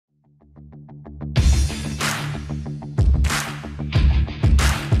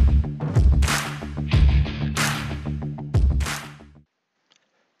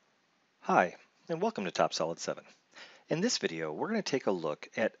Hi, and welcome to TopSolid 7. In this video, we're going to take a look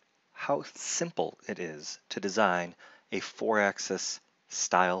at how simple it is to design a 4-axis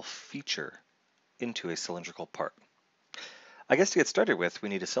style feature into a cylindrical part. I guess to get started with, we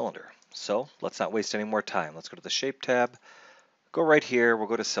need a cylinder. So let's not waste any more time. Let's go to the Shape tab, go right here, we'll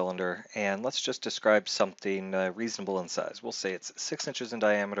go to Cylinder, and let's just describe something reasonable in size. We'll say it's 6 inches in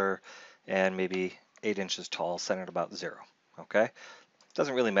diameter and maybe 8 inches tall, centered about 0. Okay?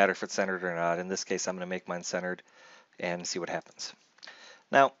 Doesn't really matter if it's centered or not. In this case, I'm going to make mine centered and see what happens.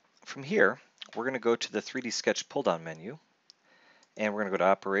 Now, from here, we're going to go to the 3D Sketch pull-down menu, and we're going to go to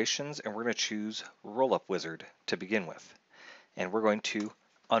Operations, and we're going to choose Roll-Up Wizard to begin with. And we're going to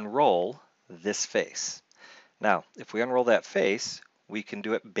unroll this face. Now, if we unroll that face, we can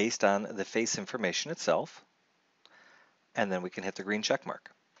do it based on the face information itself, and then we can hit the green check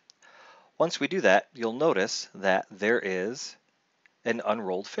mark. Once we do that, you'll notice that there is an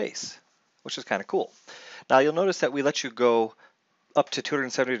unrolled face, which is kind of cool. Now you'll notice that we let you go up to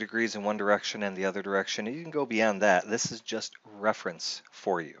 270 degrees in one direction and the other direction. You can go beyond that. This is just reference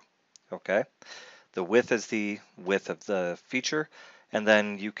for you. Okay? The width is the width of the feature, and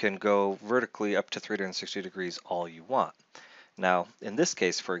then you can go vertically up to 360 degrees all you want. Now, in this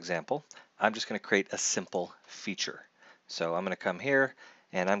case, for example, I'm just going to create a simple feature. So I'm going to come here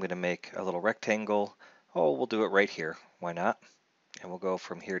and I'm going to make a little rectangle. Oh, we'll do it right here. Why not? And we'll go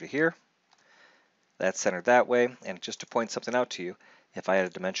from here to here. That's centered that way. And just to point something out to you, if I add a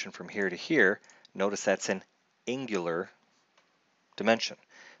dimension from here to here, notice that's an angular dimension,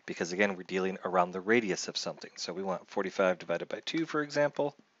 because again, we're dealing around the radius of something. So we want 45 divided by 2, for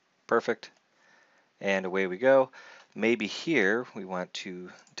example. Perfect. And away we go. Maybe here we want to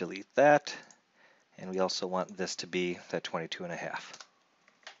delete that. And we also want this to be that 22.5.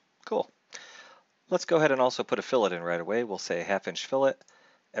 Cool. Let's go ahead and also put a fillet in right away. We'll say a 1/2 inch fillet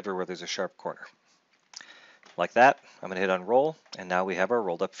everywhere there's a sharp corner. Like that. I'm going to hit unroll, and now we have our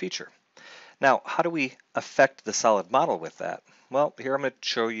rolled up feature. Now, how do we affect the solid model with that? Well, here I'm going to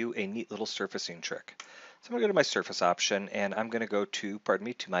show you a neat little surfacing trick. So I'm going to go to my surface option, and I'm going to go to,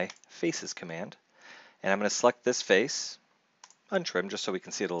 to my faces command, and I'm going to select this face, untrim, just so we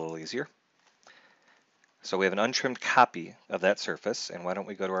can see it a little easier. So we have an untrimmed copy of that surface, and why don't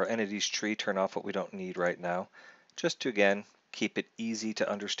we go to our entities tree, turn off what we don't need right now, just to, again, keep it easy to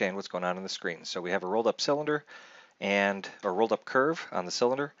understand what's going on the screen. So we have a rolled up cylinder and a rolled up curve on the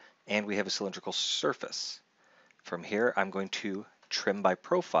cylinder, and we have a cylindrical surface. From here, I'm going to trim by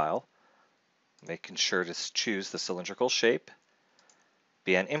profile, making sure to choose the cylindrical shape,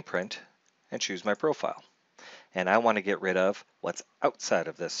 be on imprint, and choose my profile. And I want to get rid of what's outside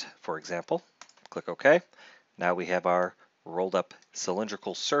of this, for example. Click OK. Now we have our rolled up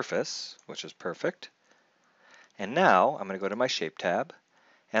cylindrical surface, which is perfect. And now I'm going to go to my Shape tab,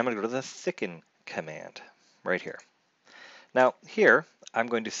 and I'm going to go to the Thicken command right here. Now here, I'm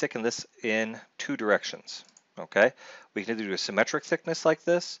going to thicken this in 2 directions. Okay, we can either do a symmetric thickness like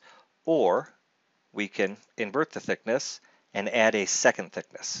this, or we can invert the thickness and add a second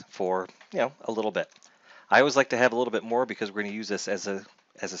thickness for, a little bit. I always like to have a little bit more because we're going to use this as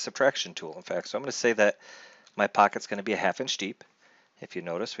a subtraction tool, in fact. So I'm going to say that my pocket's going to be a 1/2 inch deep. If you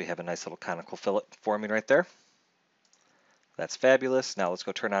notice, we have a nice little conical fillet forming right there. That's fabulous. Now let's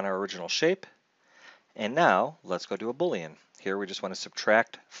go turn on our original shape. And now let's go do a Boolean. Here we just want to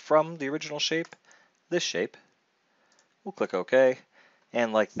subtract from the original shape this shape. We'll click OK.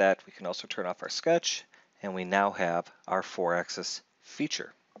 And like that, we can also turn off our sketch. And we now have our 4-axis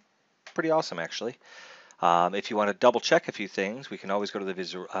feature. Pretty awesome, actually. If you want to double check a few things, we can always go to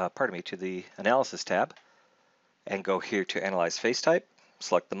the to the Analysis tab and go here to Analyze Face Type,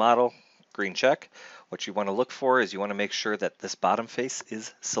 select the model, green check. What you want to look for is you want to make sure that this bottom face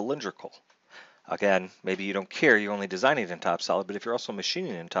is cylindrical. Again, maybe you don't care, you're only designing it in TopSolid, but if you're also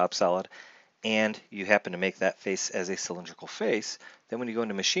machining in TopSolid and you happen to make that face as a cylindrical face, then when you go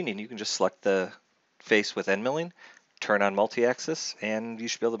into machining, you can just select the face with end milling, turn on multi-axis, and you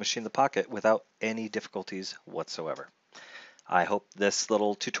should be able to machine the pocket without any difficulties whatsoever. I hope this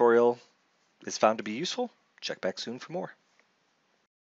little tutorial is found to be useful. Check back soon for more.